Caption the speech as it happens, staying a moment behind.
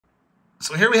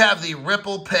So here we have the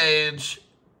Ripple page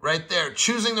right there.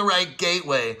 Choosing the right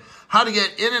gateway. How to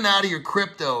get in and out of your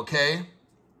crypto, okay?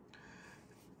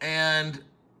 And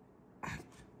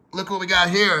look what we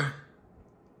got here.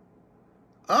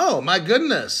 Oh, my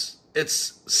goodness.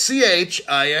 It's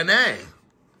CHINA.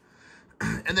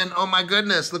 And then, oh my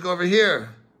goodness, look over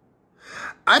here.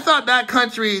 I thought that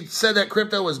country said that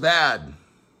crypto was bad.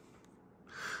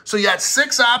 So you got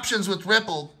 6 options with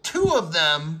Ripple. 2 of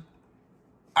them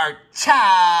are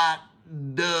China.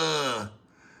 I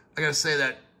gotta say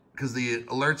that because the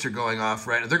alerts are going off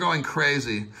right now. They're going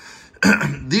crazy.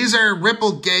 These are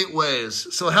Ripple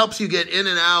gateways. So it helps you get in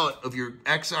and out of your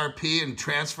XRP and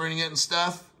transferring it and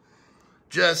stuff.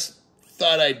 Just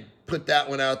thought I'd put that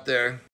one out there.